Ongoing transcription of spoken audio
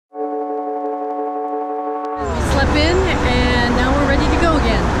in, and now we're ready to go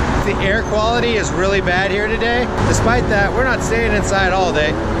again. The air quality is really bad here today. Despite that, we're not staying inside all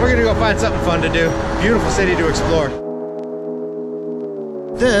day. We're gonna go find something fun to do. Beautiful city to explore.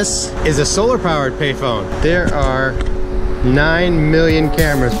 This is a solar-powered payphone. There are 9 million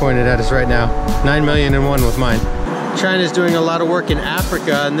cameras pointed at us right now. 9 million and one with mine. China's doing a lot of work in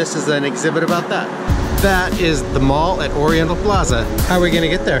Africa, and this is an exhibit about that. That is the mall at Oriental Plaza. How are we gonna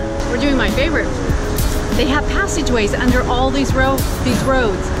get there? We're doing my favorite. They have passageways under all these roads.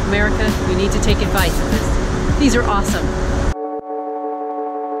 America, you need to take advice of this. These are awesome.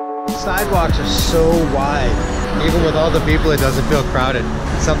 Sidewalks are so wide. Even with all the people, it doesn't feel crowded.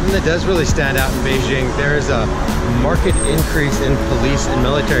 Something that does really stand out in Beijing, there is a marked increase in police and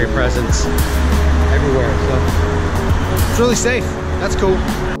military presence everywhere. So it's really safe. That's cool.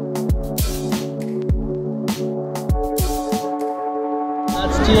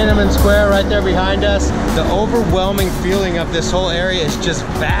 That's Tienanmen Square right there behind us. The overwhelming feeling of this whole area is just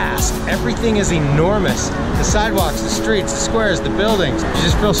vast. Everything is enormous. The sidewalks, the streets, the squares, the buildings. You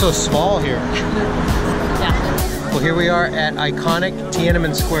just feel so small here. Yeah. Well, here we are at iconic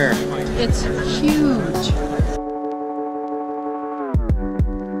Tienanmen Square. It's huge.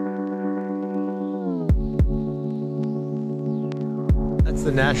 That's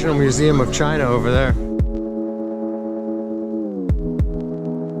the National Museum of China over there.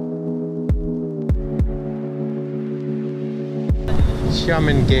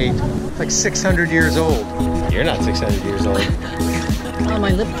 Xiamen Gate. It's like 600 years old. You're not 600 years old. Oh,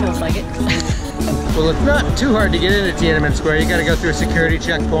 my lip feels like it. Well, it's not too hard to get into Tiananmen Square. You gotta go through a security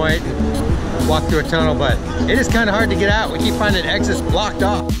checkpoint, walk through a tunnel, but it is kind of hard to get out. We keep finding exits blocked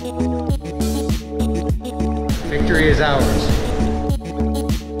off. Victory is ours.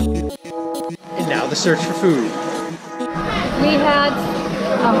 And now the search for food. We had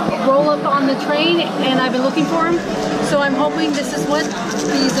roll up on the train, and I've been looking for them. So I'm hoping this is what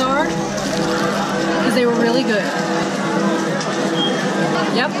these are, because they were really good.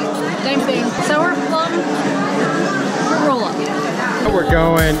 Yep, same thing. Sour plum roll up. We're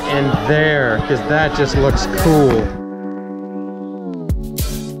going in there because that just looks cool.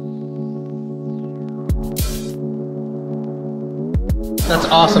 That's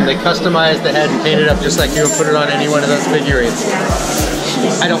awesome. They customized the head and painted it up just like you and put it on any one of those figurines.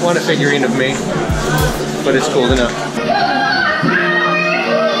 I don't want a figurine of me, but it's cool enough.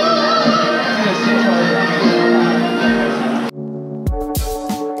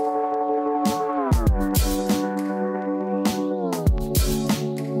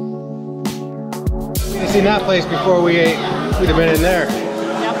 Seen that place before we ate. We'd have been in there.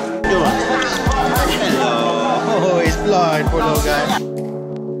 Yep. Hello. Oh, he's blind, poor little guy.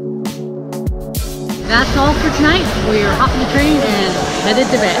 That's all for tonight. We're hopping the train and headed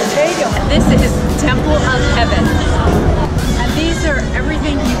to bed. This is Temple of Heaven. And these are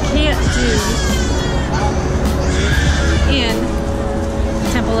everything you can't do in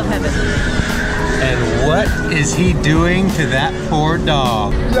Temple of Heaven. And what is he doing to that poor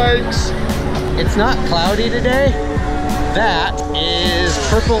dog? Yikes. It's not cloudy today. That is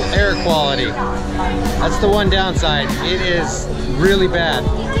purple air quality. That's the one downside. It is really bad.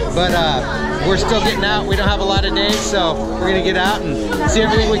 But we're still getting out. We don't have a lot of days, so we're gonna get out and see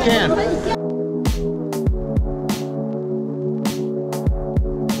everything we can.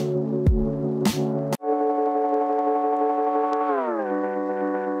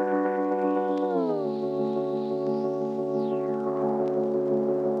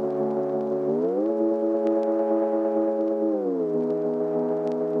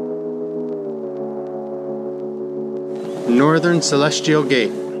 Northern Celestial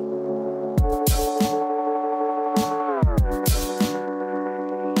Gate.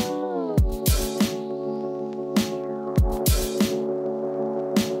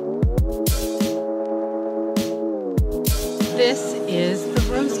 This is the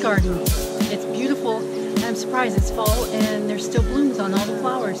rose garden. It's beautiful. I'm surprised it's fall and there's still blooms on all the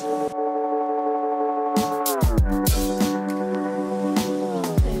flowers.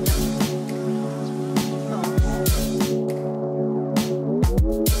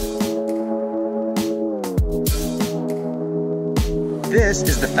 This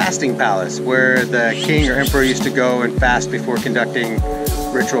is the fasting palace where the king or emperor used to go and fast before conducting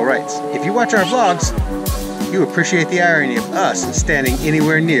ritual rites. If you watch our vlogs, you appreciate the irony of us standing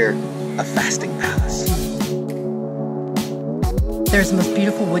anywhere near a fasting palace. There's the most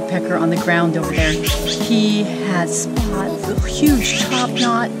beautiful woodpecker on the ground over there. He has spots, a huge top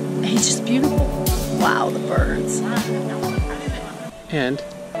knot. He's just beautiful. Wow, the birds. And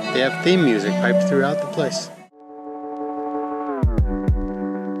they have theme music piped throughout the place.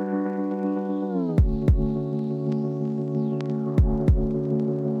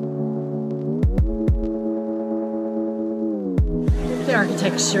 the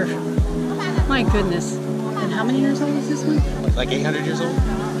architecture. My goodness. And how many years old is this one? Like 800 years old?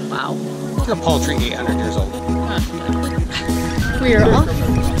 Wow. It's a paltry 800 years old. We are off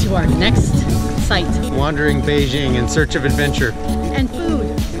to our next site. Wandering Beijing in search of adventure. And food.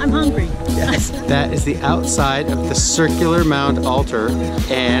 I'm hungry. Yes. That is the outside of the circular mound altar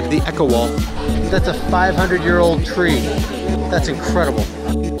and the echo wall. That's a 500-year-old tree. That's incredible.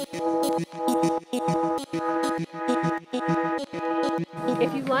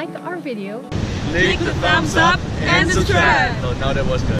 If you like our video, Click the thumbs up and subscribe. No, that was good.